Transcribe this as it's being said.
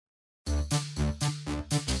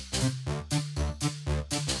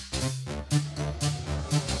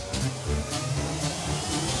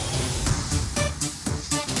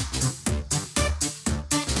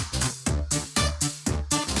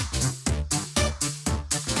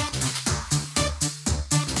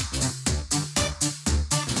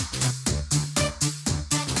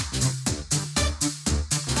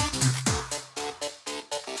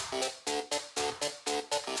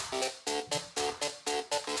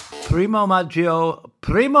Primo maggio,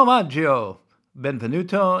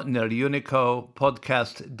 benvenuto nell'unico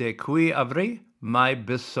podcast di cui avrei mai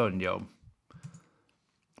bisogno.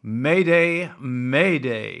 Mayday,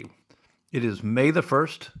 Mayday. It is May the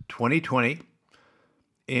 1st, 2020,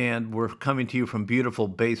 and we're coming to you from beautiful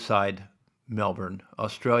Bayside, Melbourne,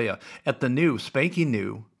 Australia, at the new, spanking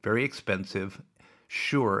new, very expensive,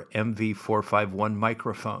 Shure MV451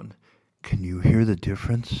 microphone. Can you hear the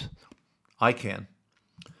difference? I can.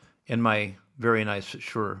 And my very nice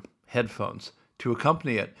Shure headphones to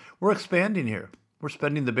accompany it. We're expanding here. We're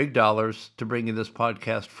spending the big dollars to bring you this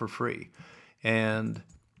podcast for free. And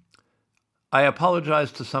I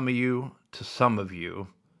apologize to some of you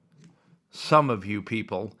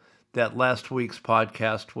people, that last week's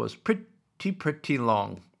podcast was pretty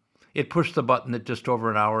long. It pushed the button at just over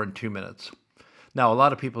an hour and 2 minutes. Now, a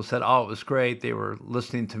lot of people said, oh, it was great. They were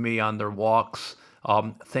listening to me on their walks.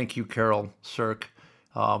 Thank you, Carol Cirque,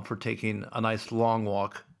 for taking a nice long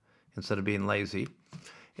walk instead of being lazy.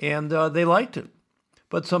 And they liked it.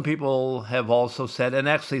 But some people have also said, and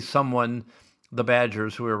actually someone, the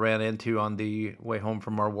Badgers, who we ran into on the way home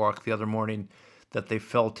from our walk the other morning, that they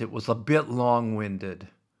felt it was a bit long-winded.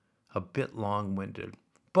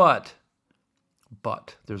 But,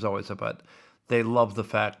 there's always a but, they love the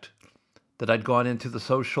fact that I'd gone into the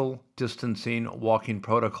social distancing walking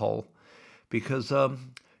protocol because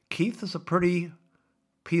Keith is a pretty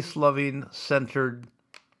peace-loving, centered,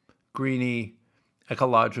 greeny,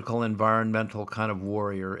 ecological, environmental kind of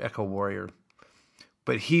warrior, eco-warrior.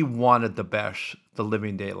 But he wanted to bash the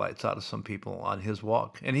living daylights out of some people on his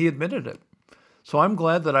walk, and he admitted it. So I'm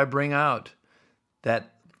glad that I bring out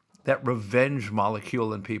that revenge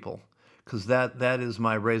molecule in people, because that is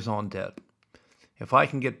my raison d'etre. If I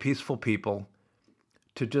can get peaceful people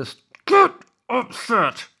to just get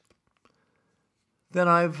upset, then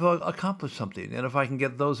I've accomplished something. And if I can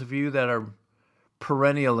get those of you that are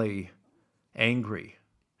perennially angry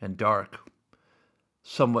and dark,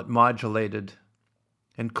 somewhat modulated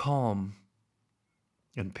and calm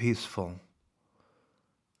and peaceful,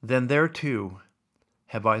 then there too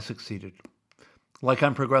have I succeeded. Like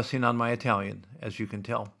I'm progressing on my Italian, as you can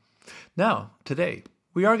tell. Now, today,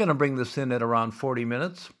 we are going to bring this in at around 40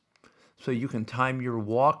 minutes, so you can time your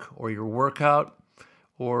walk or your workout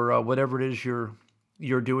or whatever it is you're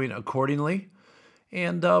doing accordingly.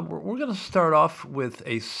 And we're going to start off with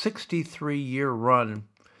a 63-year run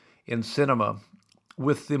in cinema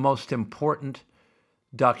with the most important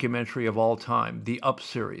documentary of all time, the Up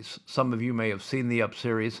series. Some of you may have seen the Up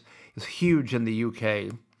series. It's huge in the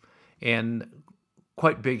UK and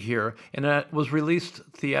quite big here. And it was released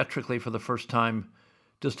theatrically for the first time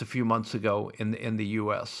just a few months ago in the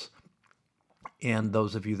US. And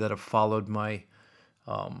those of you that have followed my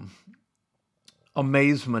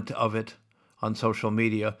amazement of it on social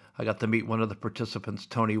media, I got to meet one of the participants,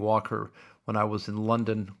 Tony Walker, when I was in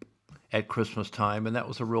London at Christmas time, and that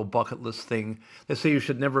was a real bucket list thing. They say you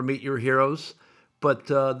should never meet your heroes, but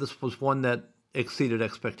this was one that exceeded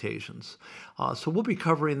expectations. So we'll be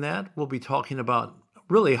covering that. We'll be talking about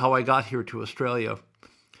really how I got here to Australia,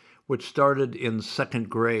 which started in second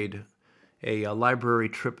grade, a library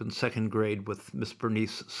trip in second grade with Miss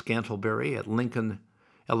Bernice Scantleberry at Lincoln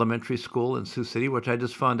Elementary School in Sioux City, which I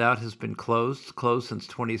just found out has been closed since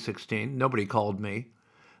 2016. Nobody called me.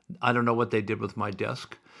 I don't know what they did with my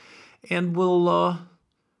desk. And we'll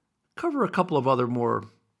cover a couple of other more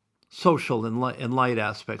social and light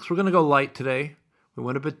aspects. We're going to go light today. We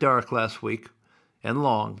went a bit dark last week and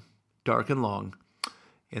long, dark and long.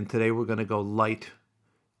 And today we're going to go light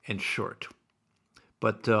and short.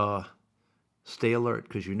 But stay alert,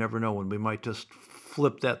 because you never know when we might just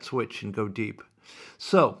flip that switch and go deep.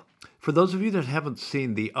 So, for those of you that haven't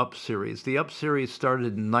seen the Up series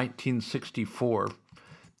started in 1964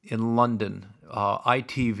 in London.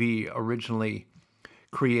 ITV originally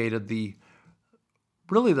created the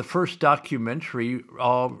first documentary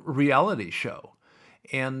reality show.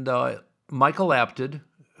 And Michael Apted,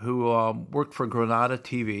 who worked for Granada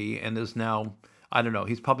TV and is now, I don't know,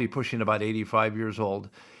 he's probably pushing about 85 years old.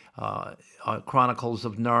 Chronicles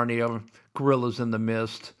of Narnia, Gorillas in the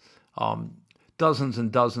Mist, dozens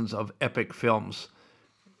and dozens of epic films,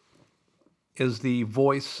 is the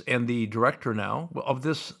voice and the director now of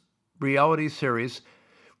this reality series,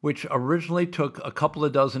 which originally took a couple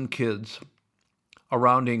of dozen kids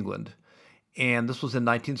around England. And this was in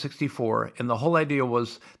 1964. And the whole idea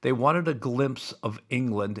was they wanted a glimpse of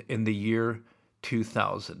England in the year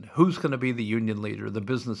 2000. Who's going to be the union leader, the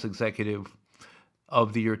business executive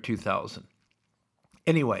of the year 2000?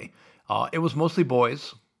 Anyway, it was mostly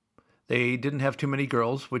boys. They didn't have too many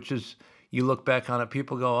girls, which is you look back on it,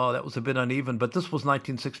 people go, oh, that was a bit uneven. But this was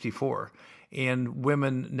 1964, and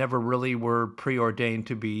women never really were preordained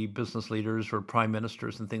to be business leaders or prime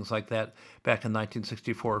ministers and things like that back in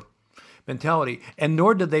 1964 mentality. And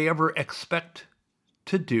nor did they ever expect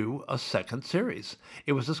to do a second series.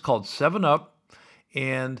 It was just called 7 Up,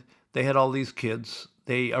 and they had all these kids.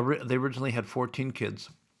 They originally had 14 kids.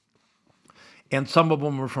 And some of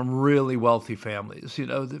them were from really wealthy families,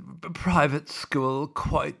 the private school,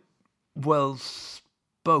 quite well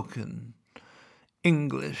spoken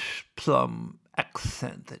English plum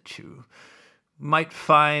accent that you might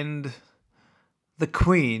find the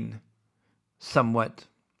Queen somewhat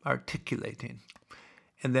articulating.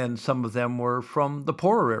 And then some of them were from the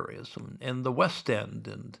poorer areas and the West End,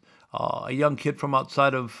 and a young kid from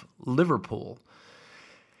outside of Liverpool.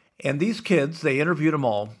 And these kids, they interviewed them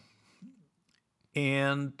all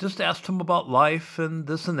and just asked them about life and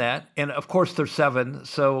this and that. And of course, they're 7,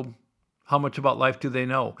 so how much about life do they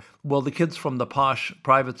know? Well, the kids from the posh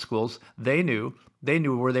private schools, they knew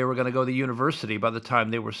where they were going to go to university by the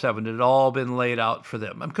time they were 7. It had all been laid out for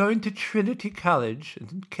them. I'm going to Trinity College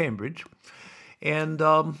in Cambridge. And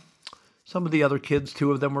some of the other kids,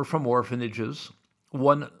 2 of them were from orphanages,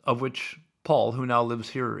 one of which, Paul, who now lives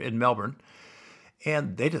here in Melbourne.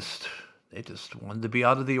 And they just wanted to be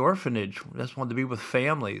out of the orphanage. They just wanted to be with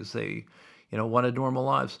families. They, wanted normal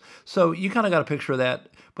lives. So you kind of got a picture of that.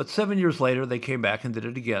 But 7 years later, they came back and did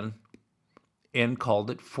it again and called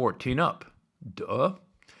it 14 Up. Duh.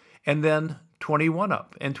 And then 21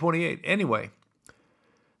 Up and 28. Anyway,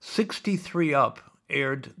 63 Up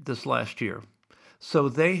aired this last year. So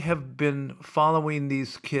they have been following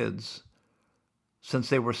these kids since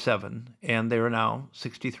they were 7, and they are now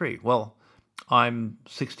 63. Well, I'm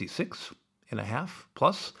 66 and a half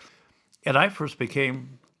plus, and I first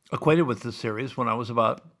became acquainted with this series when I was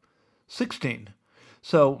about 16.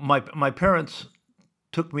 So my parents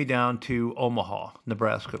took me down to Omaha,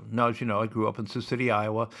 Nebraska. Now, as you know, I grew up in Sioux City,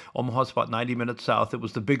 Iowa. Omaha's about 90 minutes south. It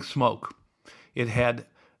was the Big Smoke. It had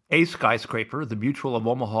a skyscraper, the Mutual of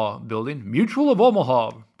Omaha building. Mutual of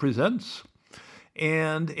Omaha presents.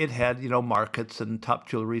 And it had, markets and top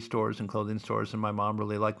jewelry stores and clothing stores. And my mom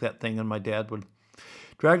really liked that thing. And my dad would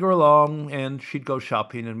drag her along, and she'd go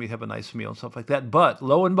shopping, and we'd have a nice meal and stuff like that. But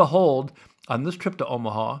lo and behold, on this trip to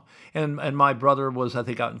Omaha, and my brother was, I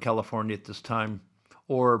think, out in California at this time,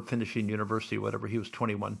 or finishing university, whatever. He was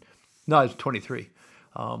 21. No, I was 23.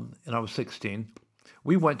 And I was 16.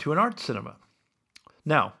 We went to an art cinema.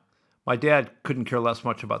 Now, my dad couldn't care less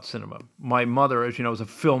much about cinema. My mother, as you know, is a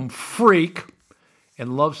film freak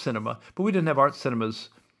and loved cinema, but we didn't have art cinemas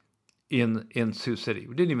in Sioux City.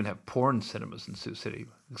 We didn't even have porn cinemas in Sioux City,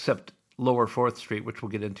 except Lower 4th Street, which we'll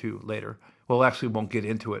get into later. Well, actually, we won't get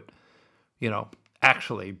into it,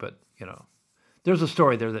 actually, but, there's a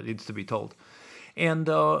story there that needs to be told. And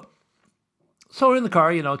so we're in the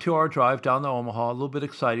car, 2-hour drive down to Omaha, a little bit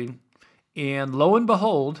exciting. And lo and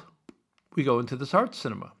behold, we go into this art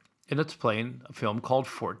cinema, and it's playing a film called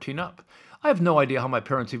 14 Up. I have no idea how my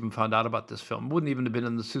parents even found out about this film. It wouldn't even have been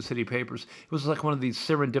in the Sioux City papers. It was like one of these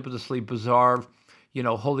serendipitously bizarre,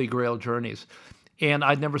 holy grail journeys. And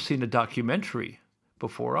I'd never seen a documentary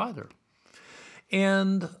before either.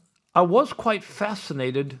 And I was quite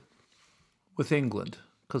fascinated with England,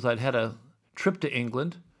 because I'd had a trip to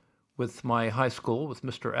England with my high school, with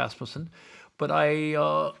Mr. Asmussen. But I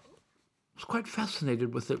was quite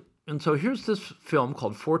fascinated with it. And so here's this film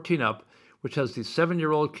called 14 Up, which has these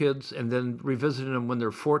 7-year-old kids, and then revisiting them when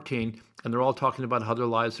they're 14, and they're all talking about how their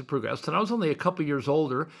lives have progressed. And I was only a couple years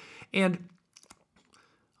older, and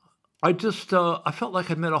I just, I felt like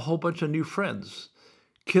I'd met a whole bunch of new friends,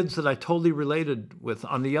 kids that I totally related with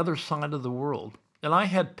on the other side of the world. And I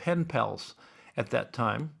had pen pals at that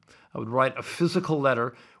time. I would write a physical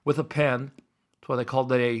letter with a pen. That's why they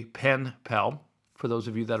called it a pen pal, for those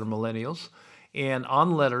of you that are millennials. And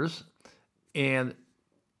on letters, and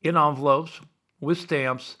in envelopes, with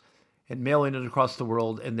stamps, and mailing it across the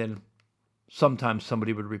world, and then sometimes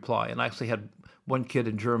somebody would reply. And I actually had one kid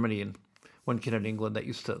in Germany and one kid in England that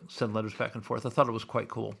used to send letters back and forth. I thought it was quite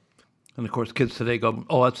cool. And of course, kids today go,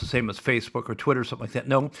 oh, that's the same as Facebook or Twitter or something like that.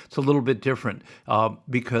 No, it's a little bit different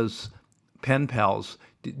because pen pals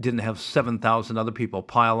didn't have 7,000 other people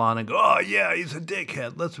pile on and go, oh, yeah, he's a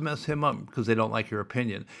dickhead. Let's mess him up because they don't like your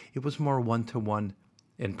opinion. It was more one-to-one.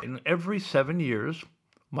 And every 7 years,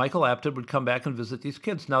 Michael Apted would come back and visit these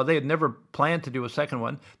kids. Now, they had never planned to do a second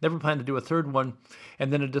one, never planned to do a third one,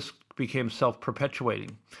 and then it just became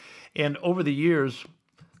self-perpetuating. And over the years,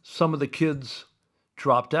 some of the kids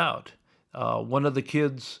dropped out. One of the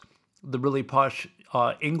kids, the really posh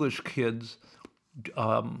English kids,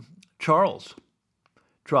 Charles,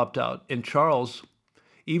 dropped out. And Charles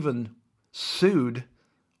even sued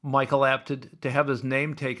Michael Apted to have his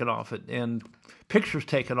name taken off it and pictures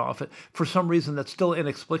taken off it for some reason that's still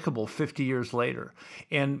inexplicable 50 years later.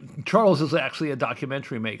 And Charles is actually a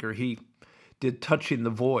documentary maker. He did Touching the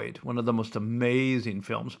Void, one of the most amazing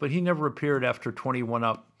films, but he never appeared after 21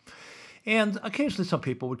 Up. And occasionally some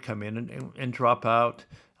people would come in and drop out,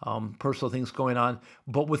 personal things going on.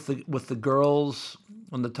 But with the girls,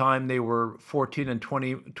 on the time they were 14 and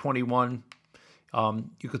 21,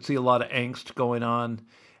 you could see a lot of angst going on.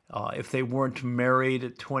 If they weren't married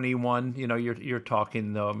at 21, you're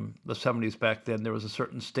talking the 70s back then, there was a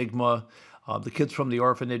certain stigma. The kids from the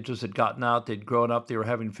orphanages had gotten out, they'd grown up, they were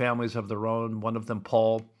having families of their own. One of them,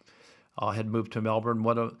 Paul, had moved to Melbourne.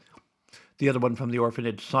 The other one from the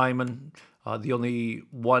orphanage, Simon, the only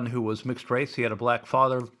one who was mixed race, he had a black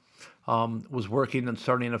father, was working and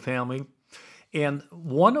starting a family. And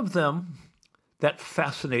one of them that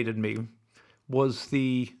fascinated me was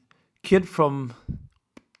the kid from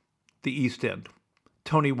the East End,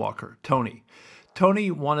 Tony Walker. Tony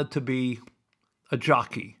wanted to be a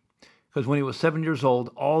jockey because when he was 7 years old,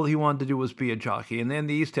 all he wanted to do was be a jockey. And then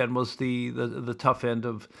the East End was the tough end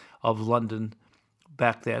of London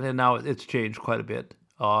back then, and now it's changed quite a bit.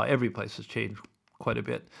 Every place has changed quite a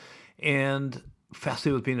bit. And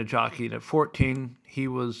fascinated with being a jockey. And at 14, he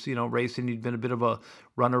was, racing. He'd been a bit of a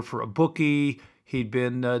runner for a bookie. He'd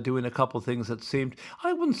been doing a couple things that seemed,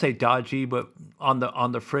 I wouldn't say dodgy, but on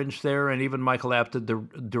the fringe there. And even Michael Apted, the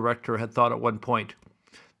director, had thought at one point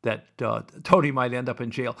that Tony might end up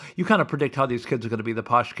in jail. You kind of predict how these kids are going to be. The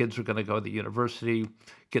posh kids are going to go to the university,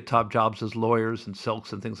 get top jobs as lawyers and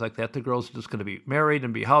silks and things like that. The girls are just going to be married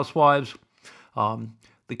and be housewives.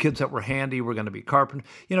 The kids that were handy were going to be carpenters.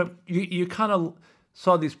 You kind of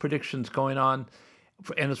saw these predictions going on.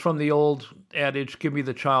 And it's from the old adage, give me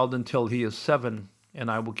the child until he is 7, and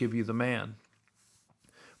I will give you the man.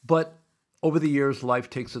 But over the years, life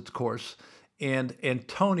takes its course. And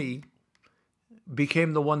Tony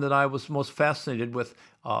became the one that I was most fascinated with.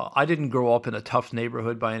 I didn't grow up in a tough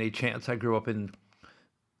neighborhood by any chance. I grew up in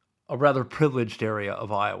a rather privileged area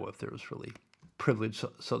of Iowa, if there was really privilege,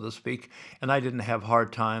 so to speak. And I didn't have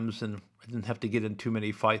hard times, and I didn't have to get in too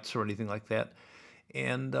many fights or anything like that.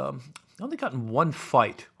 And I only got in one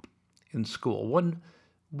fight in school, one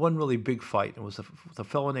really big fight. It was with a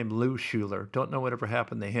fellow named Lou Schuler. Don't know whatever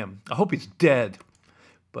happened to him. I hope he's dead,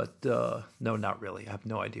 but no, not really. I have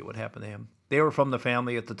no idea what happened to him. They were from the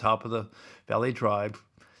family at the top of the Valley Drive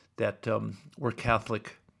that were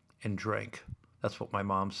Catholic and drank. That's what my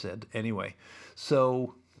mom said. Anyway,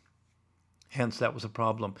 so hence that was a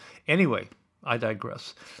problem. Anyway, I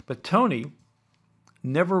digress. But Tony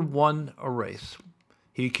never won a race.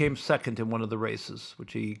 He came second in one of the races,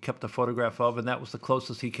 which he kept a photograph of, and that was the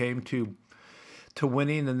closest he came to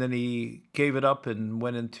winning. And then he gave it up and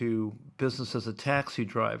went into business as a taxi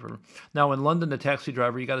driver. Now, in London, a taxi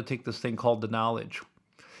driver, you got to take this thing called the knowledge.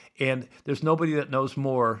 And there's nobody that knows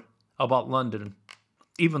more about London,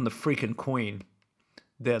 even the freaking Queen,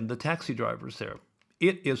 than the taxi drivers there.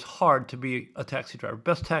 It is hard to be a taxi driver.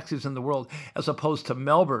 Best taxis in the world, as opposed to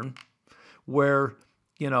Melbourne, where,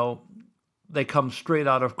 they come straight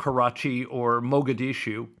out of Karachi or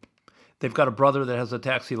Mogadishu. They've got a brother that has a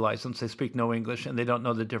taxi license. They speak no English, and they don't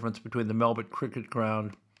know the difference between the Melbourne Cricket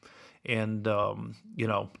Ground and,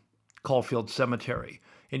 Caulfield Cemetery.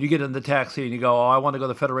 And you get in the taxi and you go, I want to go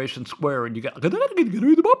to Federation Square. And you go,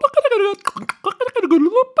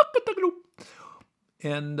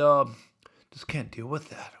 and just can't deal with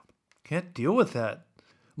that. Can't deal with that.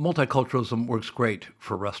 Multiculturalism works great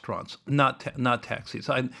for restaurants, not taxis.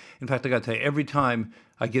 In fact, I got to tell you, every time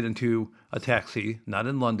I get into a taxi, not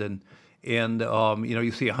in London, and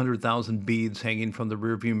you see 100,000 beads hanging from the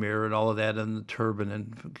rearview mirror and all of that, and the turban,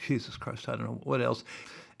 and Jesus Christ, I don't know what else.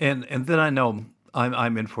 And then I know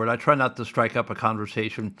I'm in for it. I try not to strike up a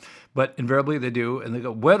conversation, but invariably they do, and they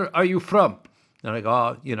go, "Where are you from?" And I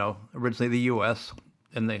go, originally the U.S.,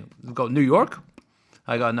 and they go, "New York?"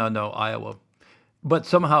 I go, no, Iowa. But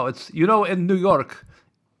somehow it's, in New York,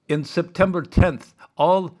 in September 10th,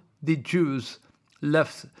 all the Jews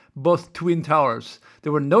left both Twin Towers.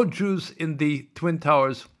 There were no Jews in the Twin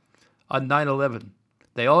Towers on 9/11.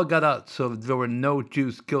 They all got out, so there were no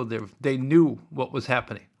Jews killed there. They knew what was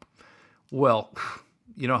happening. Well,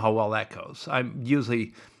 you know how well that goes. I'm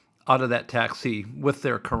usually out of that taxi with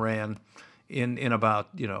their Quran in about,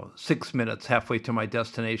 6 minutes, halfway to my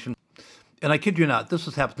destination. And I kid you not, this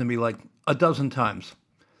has happened to me like a dozen times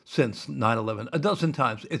since 9/11. A dozen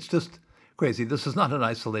times. It's just crazy. This is not an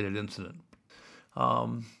isolated incident.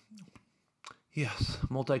 Yes,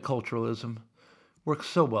 multiculturalism works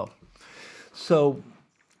so well. So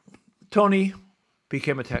Tony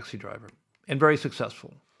became a taxi driver and very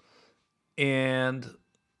successful. And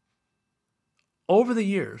over the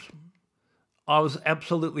years, I was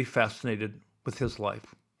absolutely fascinated with his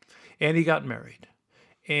life. And he got married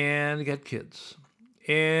and he got kids.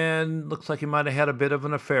 And looks like he might have had a bit of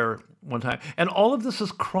an affair one time. And all of this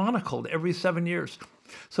is chronicled every 7 years.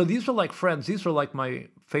 So these are like friends. These are like my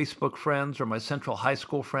Facebook friends or my Central High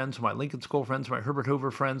School friends, or my Lincoln School friends, my Herbert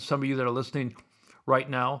Hoover friends. Some of you that are listening right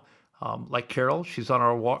now, like Carol, she's on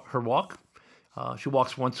her walk. She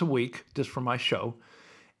walks once a week just for my show.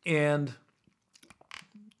 And,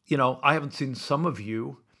 I haven't seen some of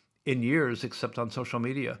you in years except on social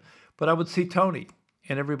media. But I would see Tony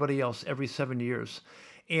and everybody else every 7 years.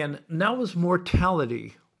 And now as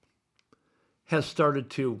mortality has started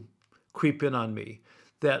to creep in on me,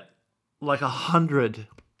 that like 100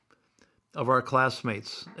 of our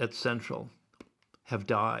classmates at Central have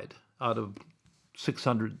died out of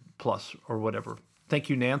 600 plus or whatever. Thank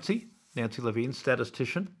you, Nancy Levine,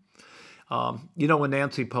 statistician. When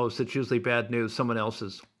Nancy posts, it's usually bad news. Someone else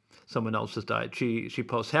has died. She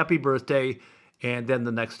posts happy birthday, and then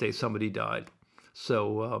the next day somebody died.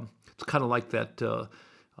 So it's kind of like that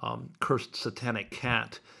cursed satanic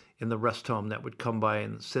cat in the rest home that would come by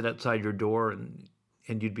and sit outside your door, and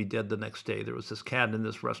you'd be dead the next day. There was this cat in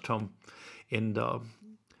this rest home in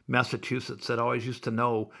Massachusetts that always used to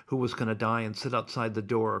know who was going to die and sit outside the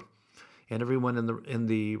door. And everyone in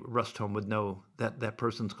the rest home would know that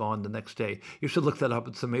person's gone the next day. You should look that up.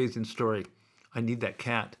 It's an amazing story. I need that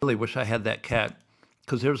cat. I really wish I had that cat,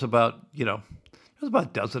 because there's about a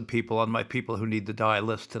dozen people on my people who need to die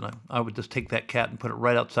list, and I would just take that cat and put it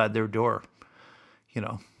right outside their door.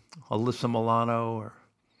 Alyssa Milano or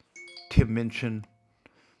Tim Minchin,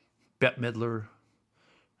 Bette Midler,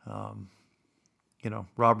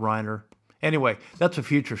 Rob Reiner. Anyway, that's a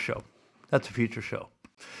future show.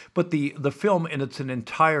 But the film in its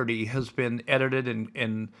entirety has been edited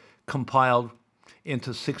and compiled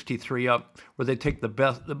into 63 Up, where they take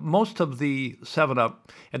most of the 7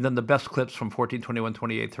 Up, and then the best clips from 14, 21,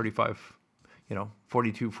 28, 35,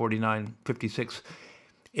 42, 49, 56,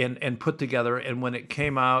 and put together. And when it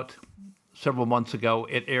came out several months ago,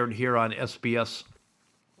 it aired here on SBS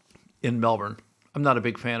in Melbourne. I'm not a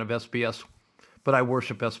big fan of SBS, but I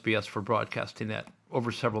worship SBS for broadcasting that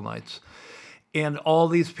over several nights. And all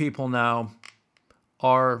these people now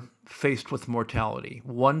are faced with mortality.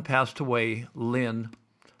 One passed away, Lynn,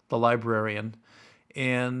 the librarian,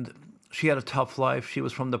 and she had a tough life. She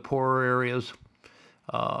was from the poorer areas,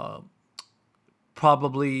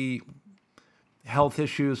 probably health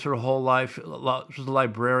issues her whole life. She was a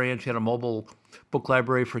librarian. She had a mobile book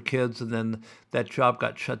library for kids, and then that job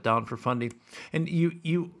got shut down for funding. And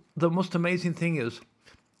the most amazing thing is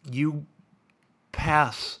you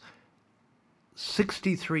pass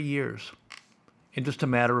 63 years in just a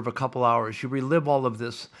matter of a couple hours. You relive all of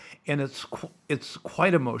this, and it's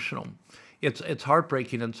quite emotional. It's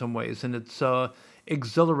heartbreaking in some ways, and it's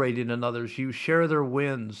exhilarating in others. You share their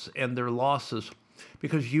wins and their losses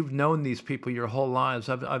because you've known these people your whole lives.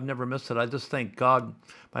 I've never missed it. I just thank God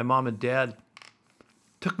my mom and dad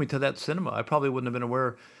took me to that cinema. I probably wouldn't have been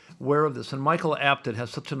aware of this. And Michael Apted has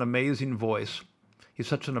such an amazing voice. He's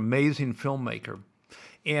such an amazing filmmaker.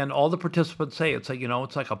 And all the participants say it's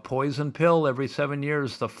like a poison pill. Every 7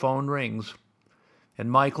 years, the phone rings,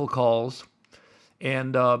 and Michael calls,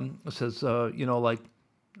 and says, "Hello,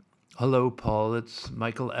 Paul. It's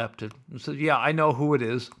Michael Apted." And says, "Yeah, I know who it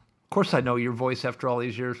is. Of course, I know your voice after all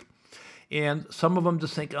these years." And some of them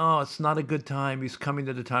just think, "Oh, it's not a good time. He's coming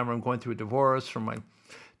at a time where I'm going through a divorce, or my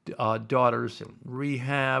daughter's in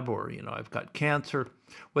rehab, or I've got cancer,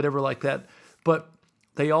 whatever like that." But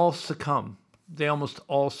they all succumb. They almost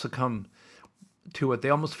all succumb to it. They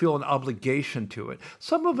almost feel an obligation to it.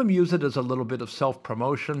 Some of them use it as a little bit of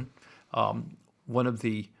self-promotion. One of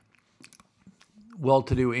the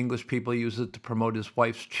well-to-do English people uses it to promote his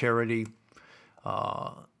wife's charity.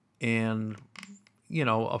 And,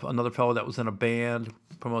 another fellow that was in a band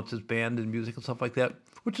promotes his band and music and stuff like that,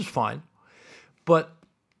 which is fine. But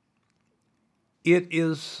it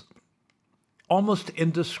is almost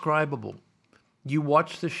indescribable. You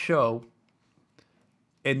watch the show,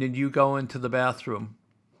 and then you go into the bathroom,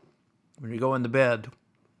 when you go into bed,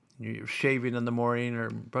 you're shaving in the morning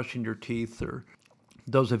or brushing your teeth, or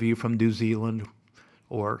those of you from New Zealand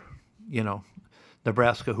or,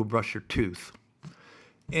 Nebraska who brush your tooth.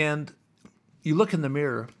 And you look in the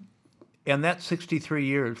mirror, and that 63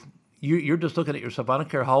 years, you're just looking at yourself. I don't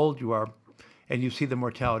care how old you are, and you see the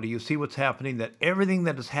mortality. You see what's happening, that everything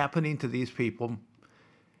that is happening to these people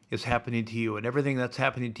is happening to you, and everything that's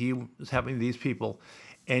happening to you is happening to these people.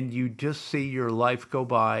 And you just see your life go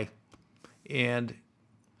by And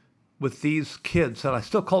with these kids, and I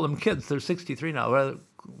still call them kids, they're 63 now, rather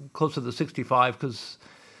closer to 65 because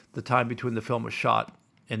the time between the film was shot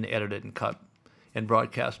and edited and cut and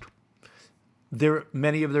broadcast.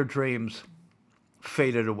 Many of their dreams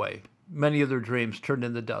faded away. Many of their dreams turned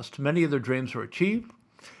into dust. Many of their dreams were achieved.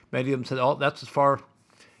 Many of them said, oh, that's as far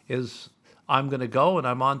as I'm going to go, and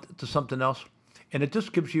I'm on to something else. And it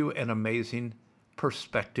just gives you an amazing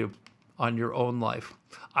perspective on your own life.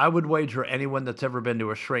 I would wager anyone that's ever been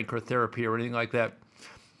to a shrink or therapy or anything like that,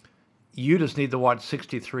 you just need to watch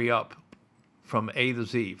 63 Up from A to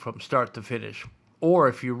Z, from start to finish. Or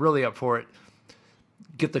if you're really up for it,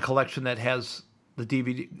 get the collection that has the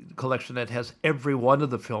DVD collection that has every one of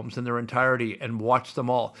the films in their entirety and watch them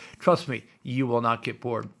all. Trust me, you will not get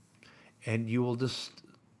bored. And you will just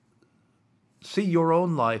see your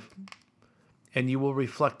own life, and you will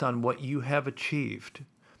reflect on what you have achieved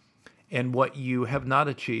and what you have not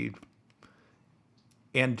achieved,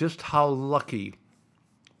 and just how lucky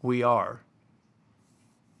we are,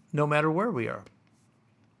 no matter where we are.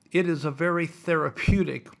 It is a very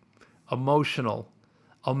therapeutic, emotional,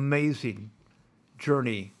 amazing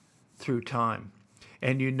journey through time.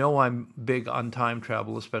 And you know I'm big on time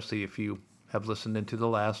travel, especially if you have listened into the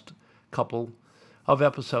last couple of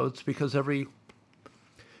episodes, because every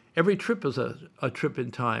trip is a trip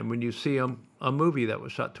in time. When you see a movie that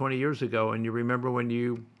was shot 20 years ago and you remember when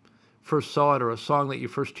you first saw it, or a song that you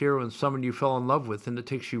first hear and someone you fell in love with, and it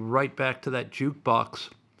takes you right back to that jukebox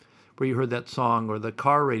where you heard that song, or the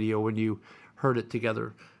car radio when you heard it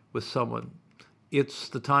together with someone. It's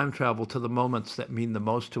the time travel to the moments that mean the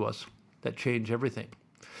most to us, that change everything.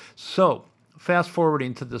 So, fast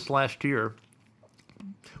forwarding to this last year,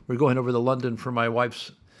 we're going over to London for my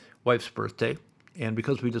wife's birthday, and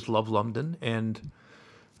because we just love London, and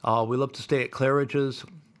we love to stay at Claridge's,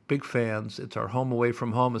 big fans. It's our home away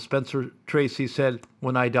from home. As Spencer Tracy said,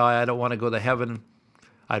 when I die, I don't want to go to heaven.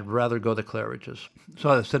 I'd rather go to Claridge's. So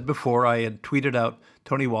as I said before, I had tweeted out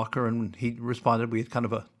Tony Walker, and he responded. We had kind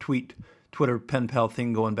of a Twitter pen pal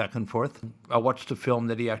thing going back and forth. I watched a film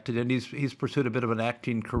that he acted in. He's pursued a bit of an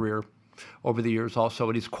acting career over the years also,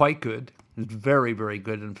 and he's quite good. He's very, very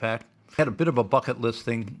good, in fact. Had a bit of a bucket list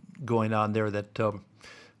thing going on there, that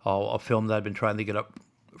a film that I've been trying to get up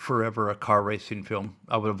forever, a car racing film.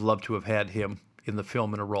 I would have loved to have had him in the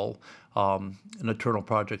film in a role, an eternal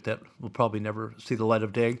project that will probably never see the light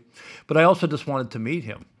of day. But I also just wanted to meet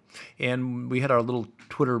him. And we had our little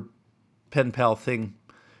Twitter pen pal thing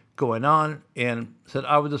going on, and said,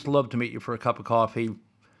 I would just love to meet you for a cup of coffee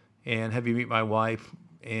and have you meet my wife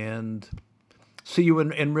and see you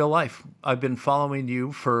in real life. I've been following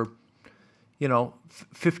you for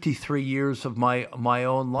 53 years of my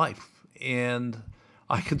own life, and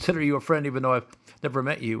I consider you a friend even though I've never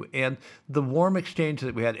met you. And the warm exchange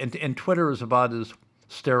that we had, and Twitter is about as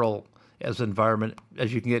sterile as environment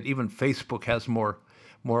as you can get. Even Facebook has more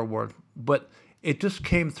warmth. But it just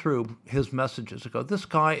came through his messages. I go, this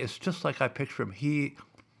guy is just like I picture him. He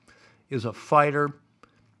is a fighter.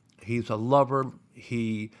 He's a lover.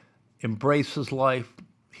 He embraces life.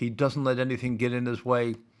 He doesn't let anything get in his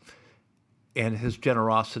way. And his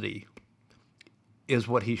generosity is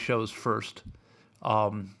what he shows first.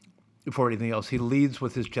 Before anything else, he leads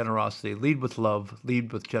with his generosity. Lead with love.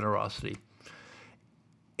 Lead with generosity.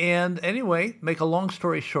 And anyway, make a long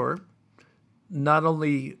story short, not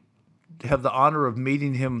only have the honor of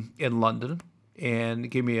meeting him in London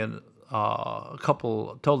and give me a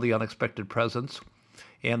couple totally unexpected presents,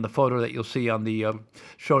 and the photo that you'll see on the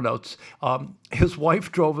show notes. His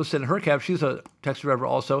wife drove us in her cab. She's a taxi driver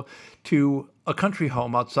also, to a country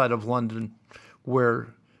home outside of London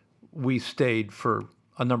where we stayed for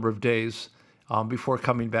a number of days before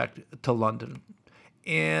coming back to London.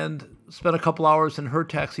 And spent a couple hours in her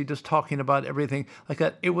taxi just talking about everything like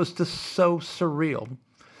that. It was just so surreal.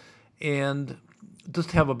 And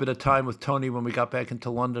just have a bit of time with Tony when we got back into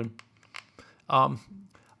London. All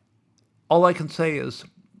I can say is,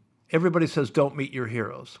 everybody says don't meet your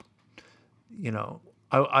heroes.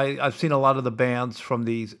 I've seen a lot of the bands from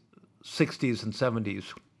the 60s and 70s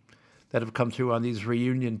that have come through on these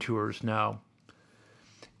reunion tours now.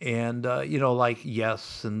 And, like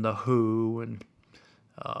Yes and The Who and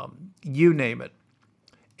you name it.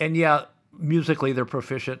 And yeah, musically they're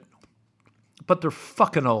proficient, but they're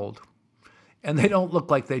fucking old. And they don't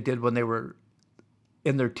look like they did when they were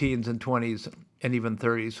in their teens and 20s and even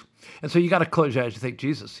 30s. And so you got to close your eyes and think,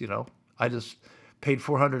 Jesus, I just paid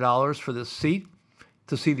 $400 for this seat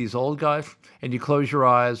to see these old guys. And you close your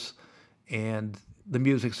eyes and the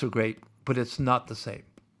music's so great, but it's not the same.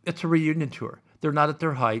 It's a reunion tour. They're not at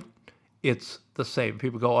their height. It's the same.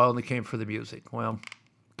 People go, I only came for the music. Well,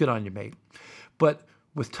 Good on you, mate. But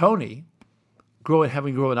with Tony,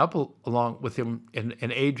 having grown up along with him and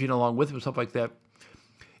aging along with him, stuff like that,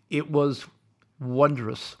 it was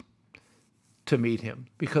wondrous to meet him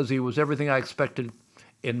because he was everything I expected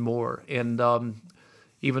and more. And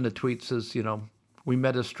even the tweet says, we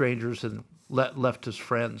met as strangers and left as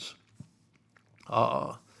friends.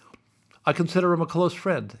 I consider him a close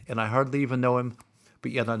friend, and I hardly even know him,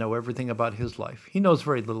 but yet I know everything about his life. He knows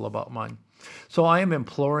very little about mine. So I am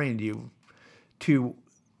imploring you to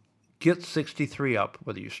get 63 up,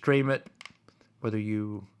 whether you stream it, whether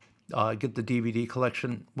you get the DVD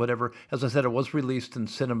collection, whatever. As I said, it was released in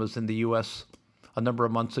cinemas in the U.S. a number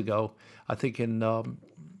of months ago, I think in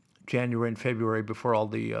January and February before all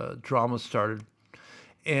the drama started.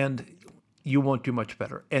 And you won't do much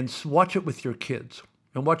better. And watch it with your kids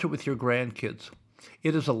and watch it with your grandkids.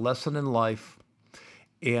 It is a lesson in life,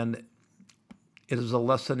 and it is a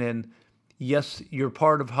lesson in, yes, you're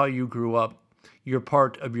part of how you grew up. You're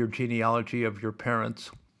part of your genealogy of your parents.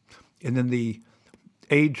 And then the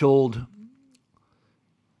age-old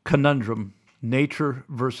conundrum, nature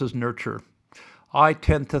versus nurture. I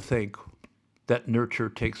tend to think that nurture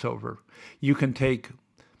takes over. You can take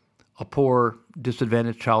a poor,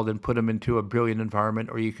 disadvantaged child and put him into a brilliant environment,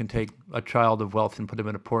 or you can take a child of wealth and put him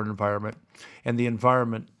in a poor environment. And the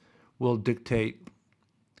environment will dictate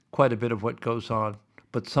quite a bit of what goes on.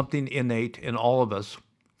 But something innate in all of us,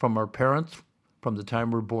 from our parents, from the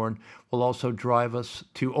time we're born, will also drive us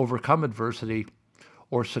to overcome adversity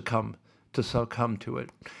or succumb to it.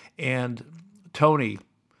 And Tony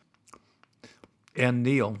and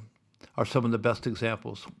Neil are some of the best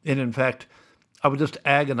examples. And in fact, I would just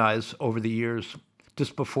agonize over the years,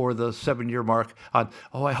 just before the 7-year mark, on,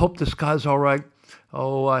 I hope this guy's all right.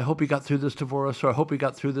 Oh, I hope he got through this divorce, or I hope he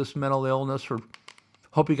got through this mental illness, or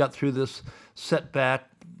hope he got through this setback,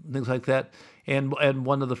 things like that. And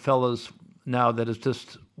one of the fellas now that is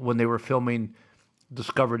just, when they were filming,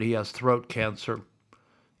 discovered he has throat cancer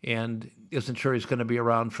and isn't sure he's going to be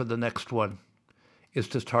around for the next one. It's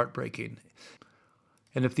just heartbreaking.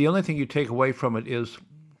 And if the only thing you take away from it is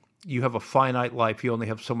you have a finite life, you only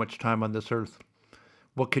have so much time on this earth,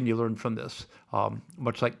 what can you learn from this?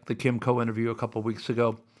 Much like the Kimco interview a couple of weeks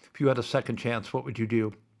ago, if you had a second chance, what would you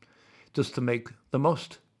do? Just to make the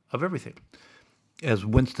most of everything. As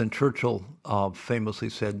Winston Churchill famously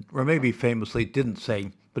said, or maybe famously didn't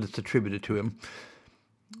say, but it's attributed to him,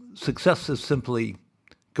 success is simply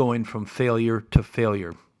going from failure to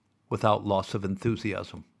failure without loss of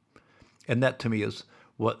enthusiasm. And that to me is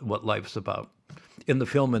what life's about. In the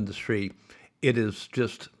film industry, it is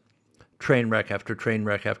just train wreck after train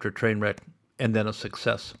wreck after train wreck, and then a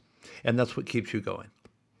success. And that's what keeps you going.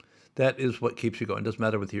 That is what keeps you going. It doesn't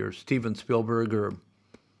matter whether you're Steven Spielberg or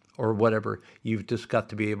whatever. You've just got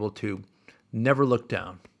to be able to never look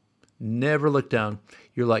down. Never look down.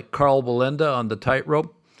 You're like Carl Belenda on the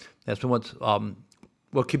tightrope. That's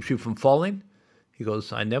what keeps you from falling. He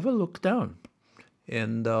goes, I never look down.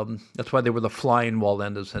 And that's why they were the flying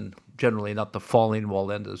Wallendas and generally not the falling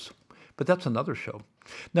Wallendas. But that's another show.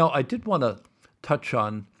 Now, I did want to touch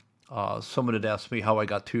on, someone had asked me how I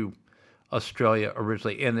got to Australia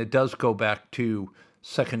originally, and it does go back to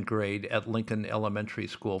second grade at Lincoln Elementary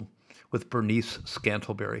School with Bernice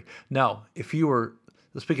Scantleberry. Now, if you were,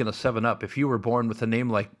 speaking of 7-Up, if you were born with a name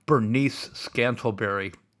like Bernice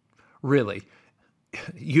Scantleberry, really,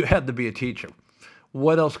 you had to be a teacher.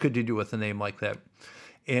 What else could you do with a name like that?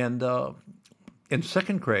 And in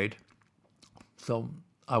second grade, so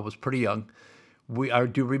I was pretty young, I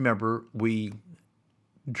do remember we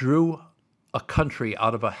drew a country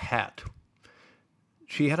out of a hat.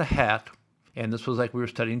 She had a hat, and this was like we were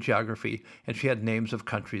studying geography, and she had names of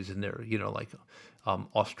countries in there, like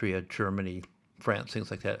Austria, Germany, France,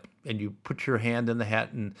 things like that. And you put your hand in the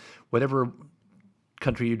hat, and whatever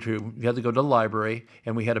country you drew, you had to go to the library,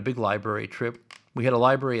 and we had a big library trip. We had a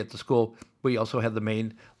library at the school. We also had the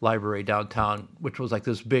main library downtown, which was like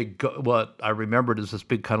this big, what I remembered is this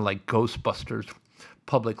big kind of like Ghostbusters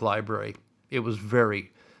public library. It was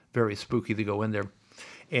very, very spooky to go in there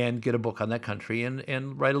and get a book on that country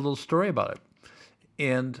and write a little story about it.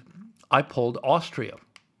 And I pulled Austria,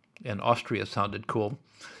 and Austria sounded cool.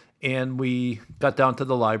 And we got down to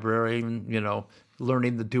the library and,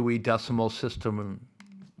 learning the Dewey Decimal System and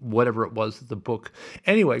whatever it was, the book.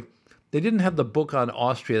 Anyway, they didn't have the book on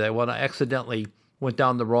Austria. That one, I accidentally went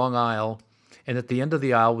down the wrong aisle, and at the end of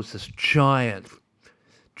the aisle was this giant,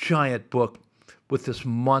 giant book with this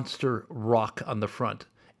monster rock on the front,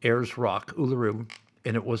 Ayers Rock, Uluru,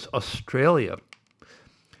 and it was Australia.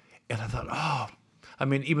 And I thought,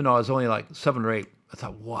 even though I was only like 7 or 8, I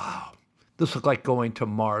thought, wow, this looked like going to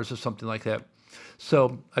Mars or something like that.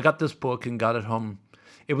 So I got this book and got it home.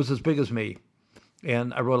 It was as big as me.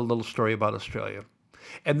 And I wrote a little story about Australia.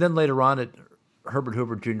 And then later on at Herbert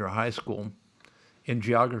Hoover Junior High School in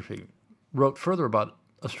geography, wrote further about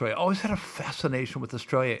Australia. I always had a fascination with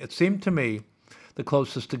Australia. It seemed to me the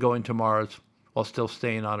closest to going to Mars while still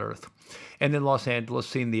staying on Earth. And in Los Angeles,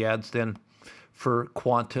 seeing the ads then for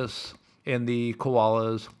Qantas and the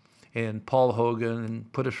koalas and Paul Hogan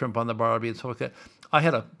and Put a Shrimp on the Barbie and stuff like that. I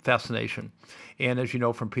had a fascination. And as you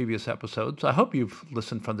know from previous episodes, I hope you've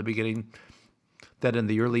listened from the beginning, that in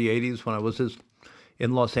the early 80s when I was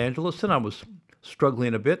in Los Angeles and I was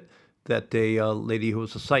struggling a bit, that a lady who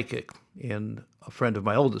was a psychic and a friend of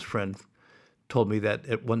my oldest friend told me that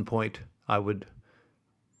at one point I would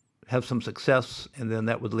have some success and then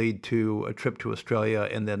that would lead to a trip to Australia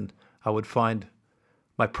and then I would find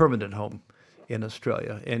my permanent home in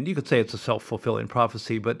Australia. And you could say it's a self-fulfilling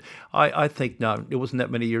prophecy, but I think not. It wasn't that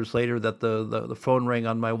many years later that the phone rang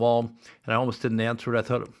on my wall and I almost didn't answer it. I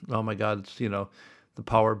thought, oh my God, it's, the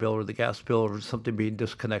power bill or the gas bill or something being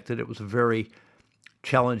disconnected. It was a very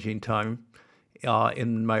challenging time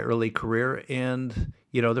in my early career. And,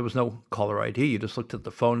 there was no caller ID. You just looked at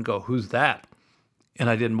the phone and go, who's that? And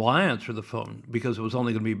I didn't want to answer the phone because it was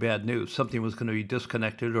only going to be bad news. Something was going to be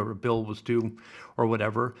disconnected or a bill was due or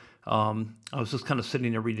whatever. I was just kind of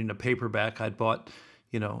sitting there reading a paperback I'd bought,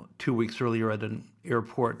 2 weeks earlier at an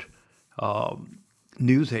airport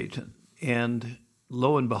news agent. And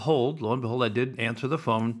lo and behold, I did answer the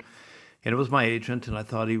phone. And it was my agent, and I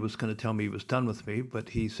thought he was going to tell me he was done with me. But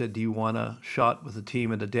he said, do you want a shot with the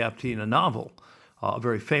team at adapting a novel? A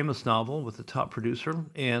very famous novel with a top producer,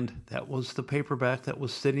 and that was the paperback that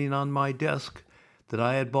was sitting on my desk that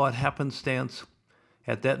I had bought happenstance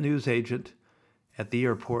at that news agent at the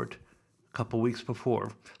airport a couple weeks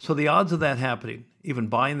before. So the odds of that happening, even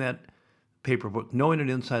buying that paper book, knowing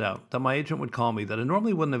it inside out, that my agent would call me, that I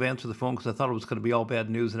normally wouldn't have answered the phone because I thought it was going to be all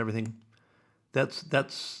bad news and everything,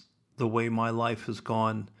 that's the way my life has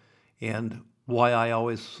gone and why I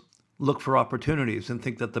always look for opportunities and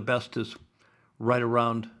think that the best is right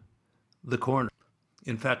around the corner.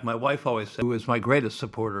 In fact, my wife always says, who is my greatest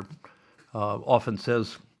supporter, often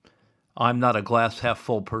says, I'm not a glass half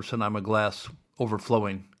full person, I'm a glass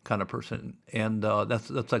overflowing kind of person. And that's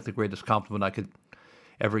like the greatest compliment I could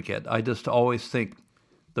ever get. I just always think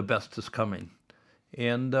the best is coming.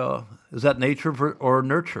 And is that nature or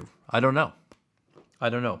nurture? I don't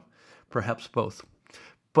know. Perhaps both.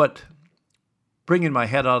 But bringing my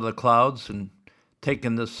head out of the clouds and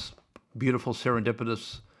taking this beautiful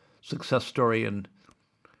serendipitous success story and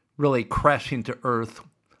really crashing to earth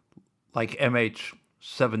like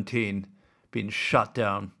MH17 being shot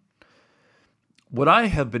down. What I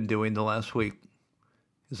have been doing the last week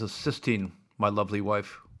is assisting my lovely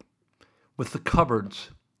wife with the cupboards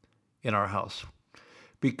in our house.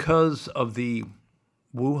 Because of the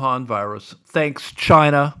Wuhan virus, thanks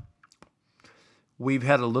China, we've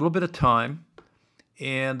had a little bit of time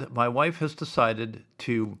and my wife has decided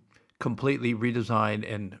to completely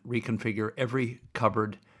redesign and reconfigure every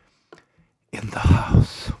cupboard in the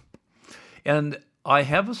house. And I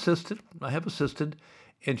have assisted,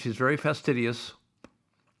 and she's very fastidious,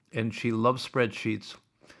 and she loves spreadsheets,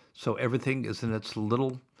 so everything is in its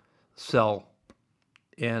little cell.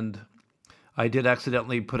 And I did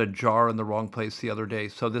accidentally put a jar in the wrong place the other day,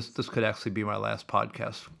 so this could actually be my last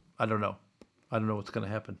podcast. I don't know what's going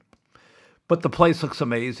to happen. But the place looks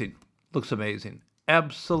amazing.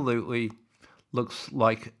 Absolutely looks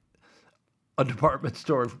like a department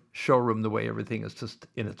store showroom, the way everything is just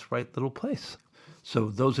in its right little place. So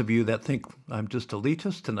those of you that think I'm just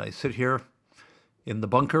elitist and I sit here in the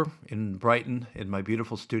bunker in Brighton in my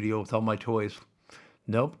beautiful studio with all my toys,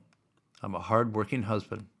 nope, I'm a hard-working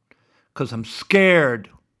husband because I'm scared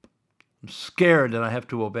and I have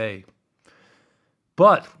to obey.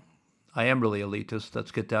 But I am really elitist.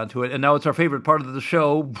 Let's get down to it. And now it's our favorite part of the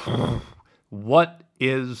show. What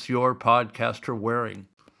is your podcaster wearing?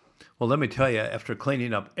 Well, let me tell you, after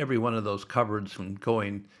cleaning up every one of those cupboards and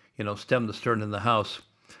going, stem to stern in the house,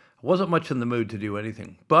 I wasn't much in the mood to do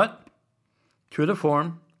anything. But, true to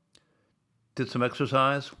form, did some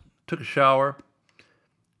exercise, took a shower,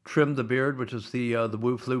 trimmed the beard, which is the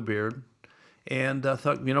Wu Flu beard, and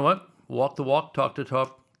thought, you know what? Walk the walk, talk the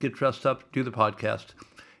talk, get dressed up, do the podcast,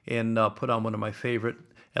 and put on one of my favorite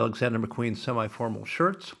Alexander McQueen semi-formal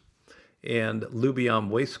shirts and Lubion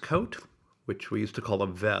waistcoat, which we used to call a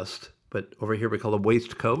vest, but over here we call a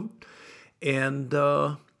waistcoat, and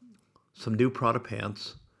some new Prada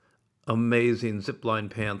pants, amazing zipline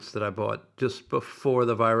pants that I bought just before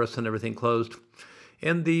the virus and everything closed,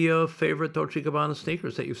 and the favorite Dolce & Gabbana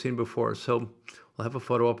sneakers that you've seen before. So I'll have a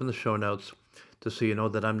photo up in the show notes. just so you know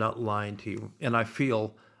that I'm not lying to you. And I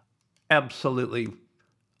feel absolutely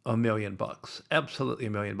 $1,000,000, absolutely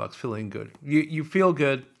 $1,000,000, feeling good. You feel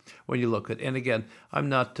good when you look at it. And again, I'm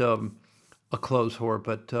not a clothes whore,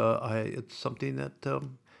 but it's something that,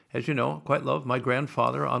 as you know, I quite love. My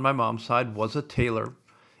grandfather on my mom's side was a tailor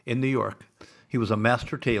in New York. He was a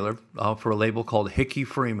master tailor for a label called Hickey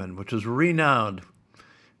Freeman, which is renowned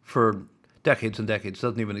for decades and decades.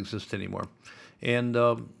 Doesn't even exist anymore. And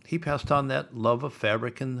he passed on that love of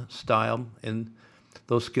fabric and style and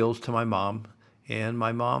those skills to my mom. And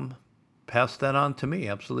my mom passed that on to me,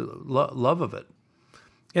 absolutely. Love of it.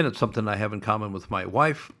 And it's something I have in common with my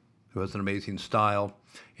wife, who has an amazing style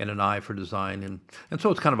and an eye for design. And so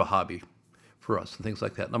it's kind of a hobby for us and things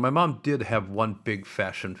like that. Now, my mom did have one big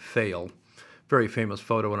fashion fail. Very famous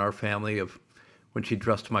photo in our family of when she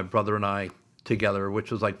dressed my brother and I together,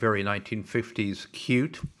 which was like very 1950s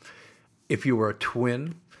cute. If you were a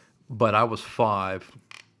twin, but I was 5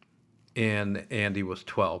 and Andy was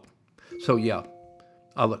 12. So yeah,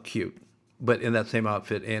 I look cute. But in that same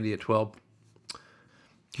outfit, Andy at 12,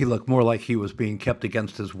 he looked more like he was being kept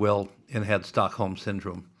against his will and had Stockholm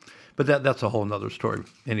syndrome. But that's a whole nother story.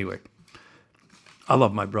 Anyway, I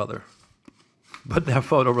love my brother. But that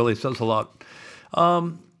photo really says a lot.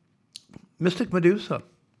 Mystic Medusa,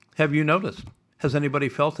 have you noticed? Has anybody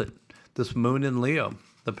felt it? This moon in Leo,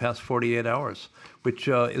 the past 48 hours, which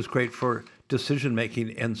is great for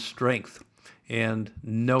decision-making and strength and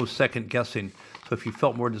no second guessing. So if you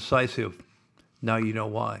felt more decisive, now you know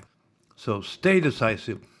why. So stay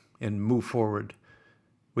decisive and move forward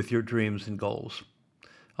with your dreams and goals.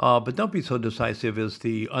 But don't be so decisive as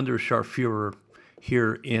the Unterscharführer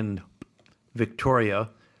here in Victoria,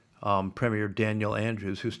 Premier Daniel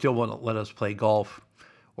Andrews, who still won't let us play golf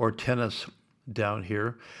or tennis down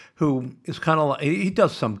here, who is kind of like, he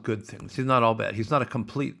does some good things. He's not all bad. He's not a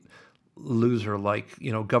complete loser like,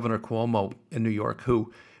 Governor Cuomo in New York,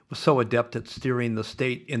 who was so adept at steering the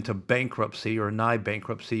state into bankruptcy or nigh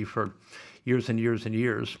bankruptcy for years and years and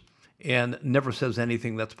years, and never says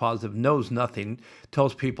anything that's positive, knows nothing,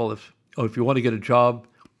 tells people if you want to get a job,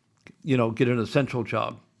 get an essential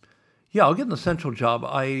job. Yeah, I'll get an essential job.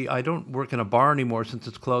 I don't work in a bar anymore since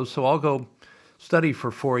it's closed, so I'll go study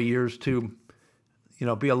for 4 years to,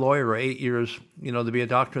 be a lawyer, or 8 years, to be a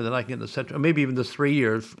doctor. Then I can get an essential, or maybe even just 3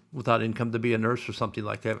 years without income to be a nurse or something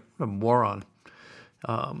like that. A moron.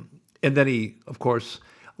 And then he, of course,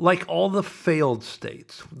 like all the failed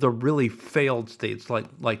states, the really failed states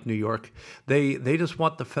like New York, they just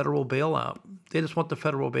want the federal bailout. They just want the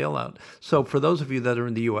federal bailout. So for those of you that are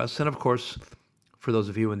in the U.S., and of course, for those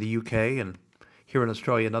of you in the U.K. and here in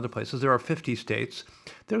Australia and other places, there are 50 states.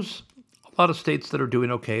 There's a lot of states that are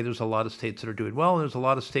doing okay. There's a lot of states that are doing well. And there's a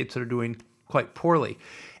lot of states that are doing quite poorly.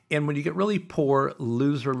 And when you get really poor,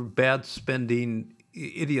 loser, bad spending,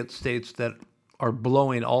 idiot states that are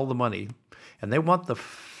blowing all the money, and they want the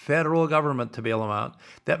federal government to bail them out,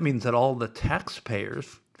 that means that all the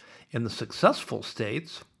taxpayers in the successful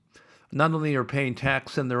states not only are paying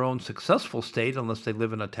tax in their own successful state, unless they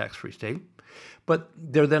live in a tax-free state, but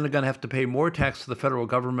they're then going to have to pay more tax to the federal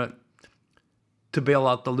government to bail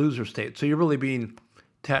out the loser state. So you're really being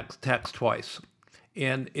taxed twice.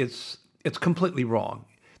 And it's completely wrong.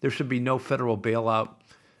 There should be no federal bailout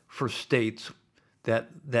for states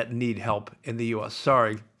that need help in the U.S.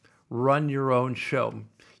 Sorry, run your own show.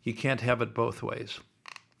 You can't have it both ways.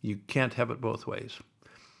 You can't have it both ways.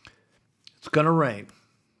 It's going to rain.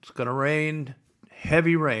 It's going to rain,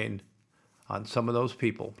 heavy rain, on some of those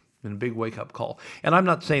people, and a big wake-up call. And I'm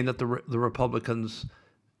not saying that the Republicans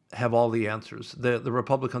have all the answers. The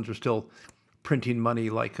Republicans are still printing money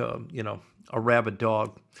like a rabid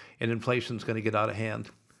dog, and inflation's going to get out of hand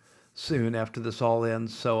soon after this all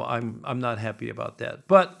ends. So I'm not happy about that.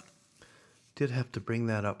 But did have to bring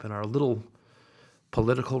that up in our little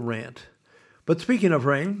political rant. But speaking of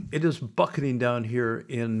rain, it is bucketing down here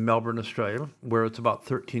in Melbourne, Australia, where it's about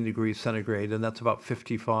 13 degrees centigrade, and that's about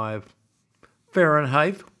 55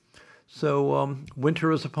 Fahrenheit. So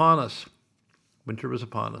winter is upon us. Winter is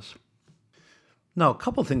upon us. Now, a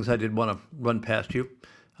couple things I did want to run past you.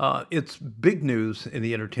 It's big news in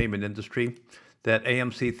the entertainment industry that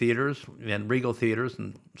AMC theaters and Regal theaters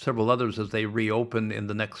and several others, as they reopen in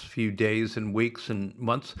the next few days and weeks and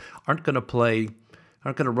months, aren't going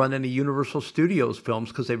to run any Universal Studios films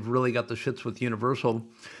because they've really got the shits with Universal,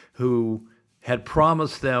 who had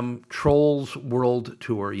promised them Trolls World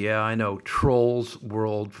Tour. Yeah, I know, Trolls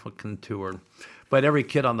World fucking Tour. But every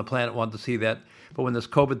kid on the planet wanted to see that. But when this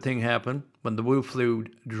COVID thing happened, when the Wu flu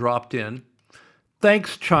dropped in,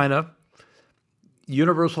 thanks, China,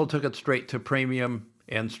 Universal took it straight to premium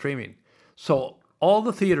and streaming. So all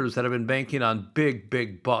the theaters that have been banking on big,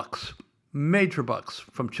 big bucks, major bucks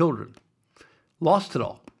from children, lost it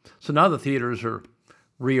all. So now the theaters are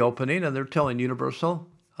reopening and they're telling Universal,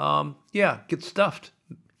 yeah, get stuffed.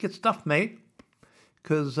 Get stuffed, mate.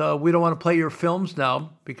 Because we don't want to play your films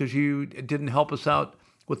now because you didn't help us out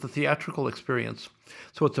with the theatrical experience.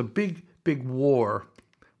 So it's a big, big war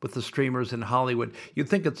with the streamers in Hollywood. You'd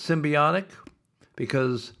think it's symbiotic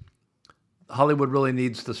because Hollywood really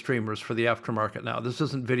needs the streamers for the aftermarket now. This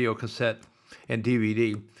isn't video cassette and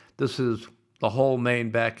DVD. This is the whole main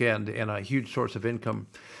back end and a huge source of income.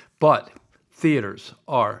 But theaters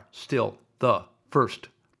are still the first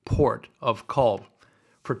port of call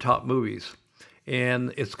for top movies.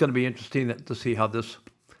 And it's going to be interesting to see how this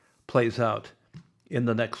plays out in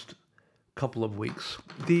the next couple of weeks.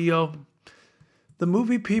 The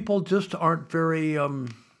movie people just aren't very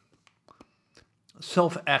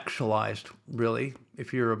self-actualized, really.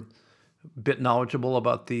 If you're a bit knowledgeable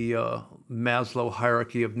about the Maslow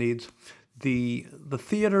hierarchy of needs, the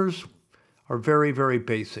theaters are very, very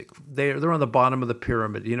basic. They're on the bottom of the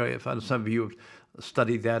pyramid. You know, if some of you have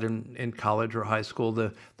studied that in college or high school,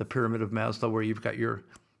 the pyramid of Maslow, where you've got your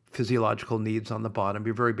physiological needs on the bottom,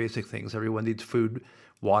 your very basic things. Everyone needs food,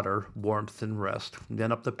 water, warmth, and rest. And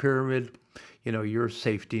then up the pyramid, you know, your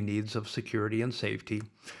safety needs of security and safety.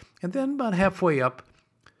 And then about halfway up,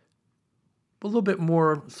 a little bit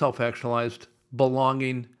more self-actualized,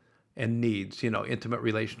 belonging and needs, you know, intimate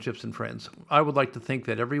relationships and friends. I would like to think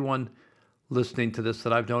that everyone listening to this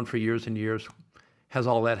that I've known for years and years has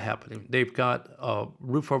all that happening. They've got a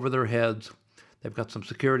roof over their heads. They've got some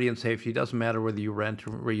security and safety. It doesn't matter whether you rent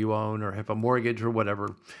or where you own or have a mortgage or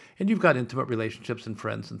whatever. And you've got intimate relationships and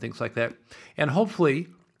friends and things like that. And hopefully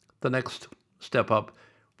the next step up,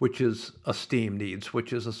 which is esteem needs,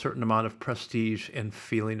 which is a certain amount of prestige and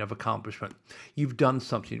feeling of accomplishment. You've done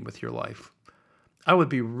something with your life. I would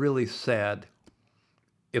be really sad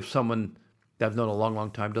if someone that I've known a long,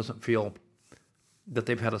 long time doesn't feel that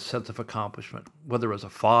they've had a sense of accomplishment, whether as a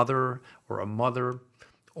father or a mother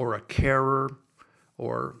or a carer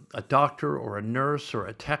or a doctor or a nurse or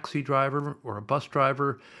a taxi driver or a bus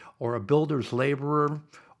driver or a builder's laborer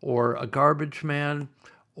or a garbage man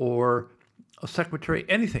or a secretary,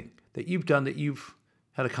 anything that you've done that you've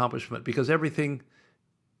had accomplishment, because everything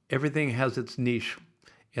has its niche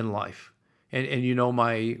in life. And you know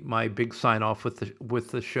my big sign off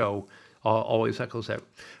with the show always echoes that.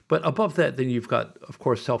 But above that, then you've got, of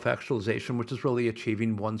course, self-actualization, which is really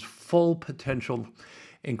achieving one's full potential,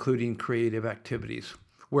 including creative activities,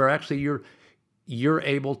 where actually you're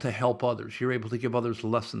able to help others. You're able to give others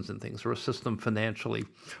lessons and things, or assist them financially,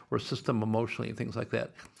 or assist them emotionally, and things like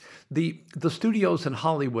that. The studios in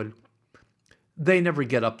Hollywood, they never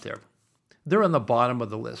get up there. They're on the bottom of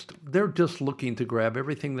the list. They're just looking to grab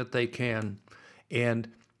everything that they can, and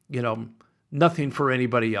nothing for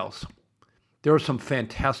anybody else. There are some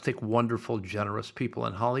fantastic, wonderful, generous people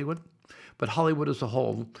in Hollywood, but Hollywood as a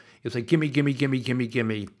whole is a gimme, gimme, gimme, gimme,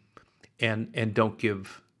 gimme, and don't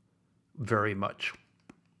give very much.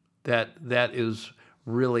 That is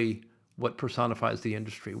really what personifies the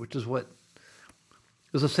industry, which is what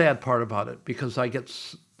is a sad part about it, because I get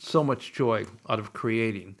so much joy out of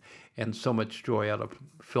creating and so much joy out of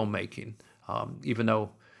filmmaking, even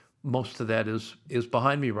though most of that is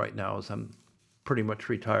behind me right now, as I'm pretty much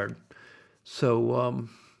retired. So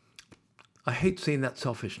I hate seeing that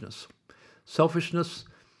selfishness. Selfishness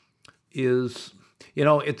is,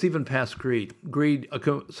 it's even past greed. Greed,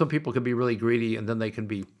 some people can be really greedy, and then they can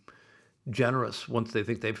be generous once they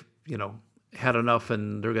think they've, had enough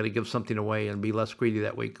and they're going to give something away and be less greedy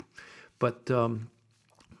that week. But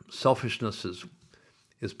selfishness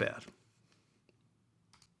is bad.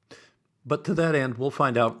 But to that end, we'll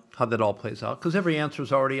find out how that all plays out, because every answer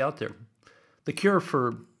is already out there. The cure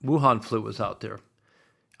for Wuhan flu is out there.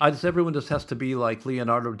 Everyone just has to be like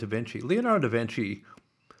Leonardo da Vinci. Leonardo da Vinci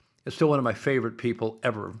is still one of my favorite people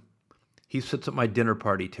ever. He sits at my dinner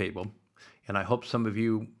party table, and I hope some of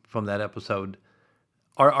you from that episode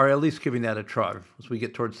are at least giving that a try as we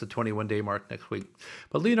get towards the 21-day mark next week.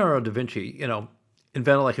 But Leonardo da Vinci,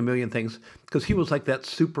 invented like a million things, because he was like that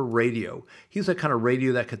super radio. He's that kind of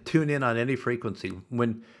radio that could tune in on any frequency.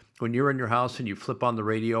 When you're in your house and you flip on the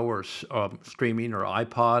radio or streaming or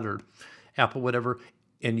iPod or Apple, whatever,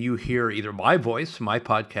 and you hear either my voice, my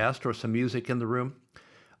podcast, or some music in the room,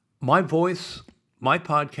 my voice, my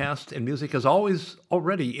podcast, and music is always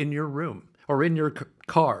already in your room or in your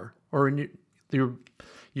car or in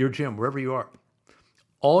your gym, wherever you are.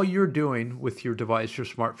 All you're doing with your device, your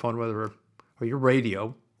smartphone, whether or your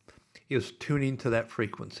radio, is tuning to that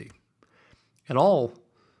frequency. And all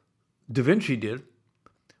Da Vinci did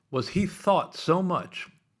was he thought so much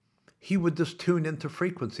he would just tune into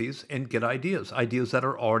frequencies and get ideas that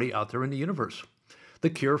are already out there in the universe. The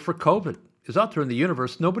cure for COVID is out there in the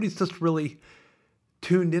universe. Nobody's just really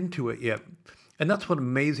tuned into it yet. And that's what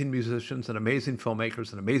amazing musicians and amazing filmmakers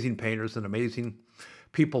and amazing painters and amazing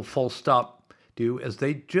people full stop do, is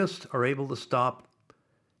they just are able to stop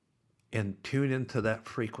and tune into that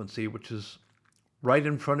frequency, which is right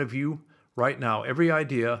in front of you right now. Every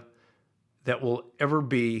idea that will ever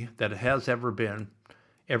be, that has ever been,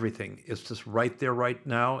 everything is just right there right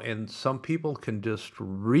now. And some people can just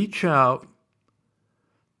reach out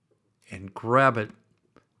and grab it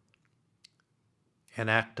and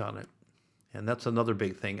act on it. And that's another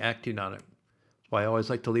big thing, acting on it. That's why I always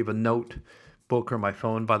like to leave a notebook or my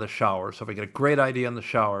phone by the shower. So if I get a great idea in the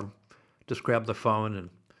shower, just grab the phone and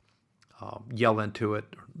yell into it,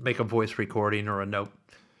 or make a voice recording or a note.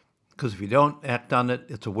 Because if you don't act on it,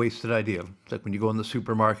 it's a wasted idea. It's like when you go in the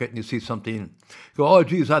supermarket and you see something, you go, oh,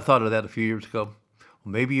 geez, I thought of that a few years ago.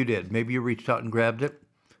 Well, maybe you did. Maybe you reached out and grabbed it,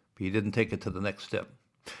 but you didn't take it to the next step.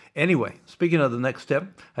 Anyway, speaking of the next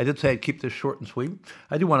step, I did say I'd keep this short and sweet.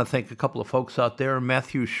 I do want to thank a couple of folks out there.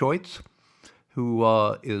 Matthew Scheutz, who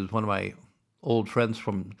is one of my old friends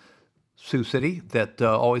from Sioux City, that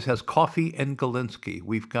always has coffee and Galinsky.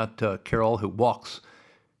 We've got Carol, who walks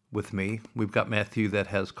with me. We've got Matthew that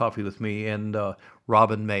has coffee with me, and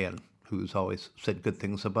Robin Mayen, who's always said good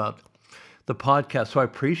things about the podcast. So I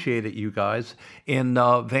appreciate it, you guys. And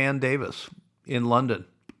Van Davis in London,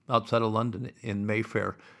 outside of London, in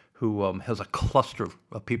Mayfair, who has a cluster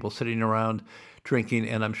of people sitting around drinking,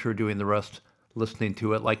 and I'm sure doing the rest, listening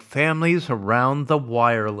to it, like families around the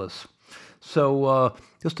wireless. So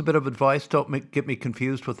just a bit of advice, don't get me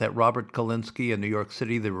confused with that Robert Galinsky in New York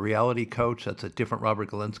City, the reality coach. That's a different Robert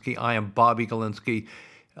Galinsky. I am Bobby Galinsky.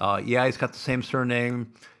 Yeah, he's got the same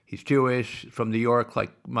surname. He's Jewish, from New York,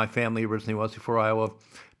 like my family originally was before Iowa.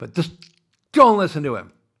 But just don't listen to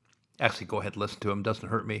him. Actually, go ahead and listen to him. Doesn't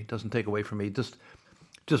hurt me. Doesn't take away from me. Just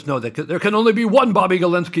know that there can only be one Bobby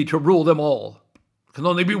Galinsky to rule them all. There can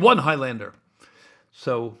only be one Highlander.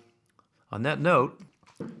 So on that note,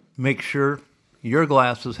 make sure your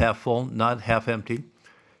glass is half full, not half empty.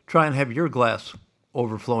 Try and have your glass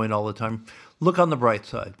overflowing all the time. Look on the bright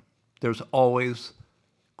side. There's always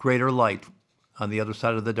greater light on the other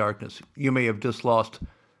side of the darkness. You may have just lost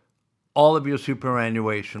all of your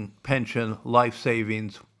superannuation, pension, life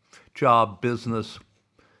savings, job, business,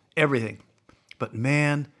 everything. But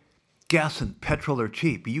man, gas and petrol are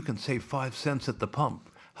cheap. You can save 5 cents at the pump.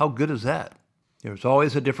 How good is that? There's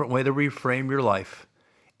always a different way to reframe your life.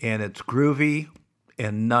 And it's groovy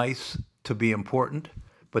and nice to be important,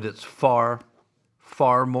 but it's far,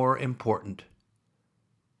 far more important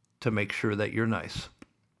to make sure that you're nice.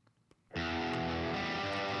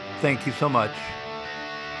 Thank you so much.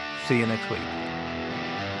 See you next week.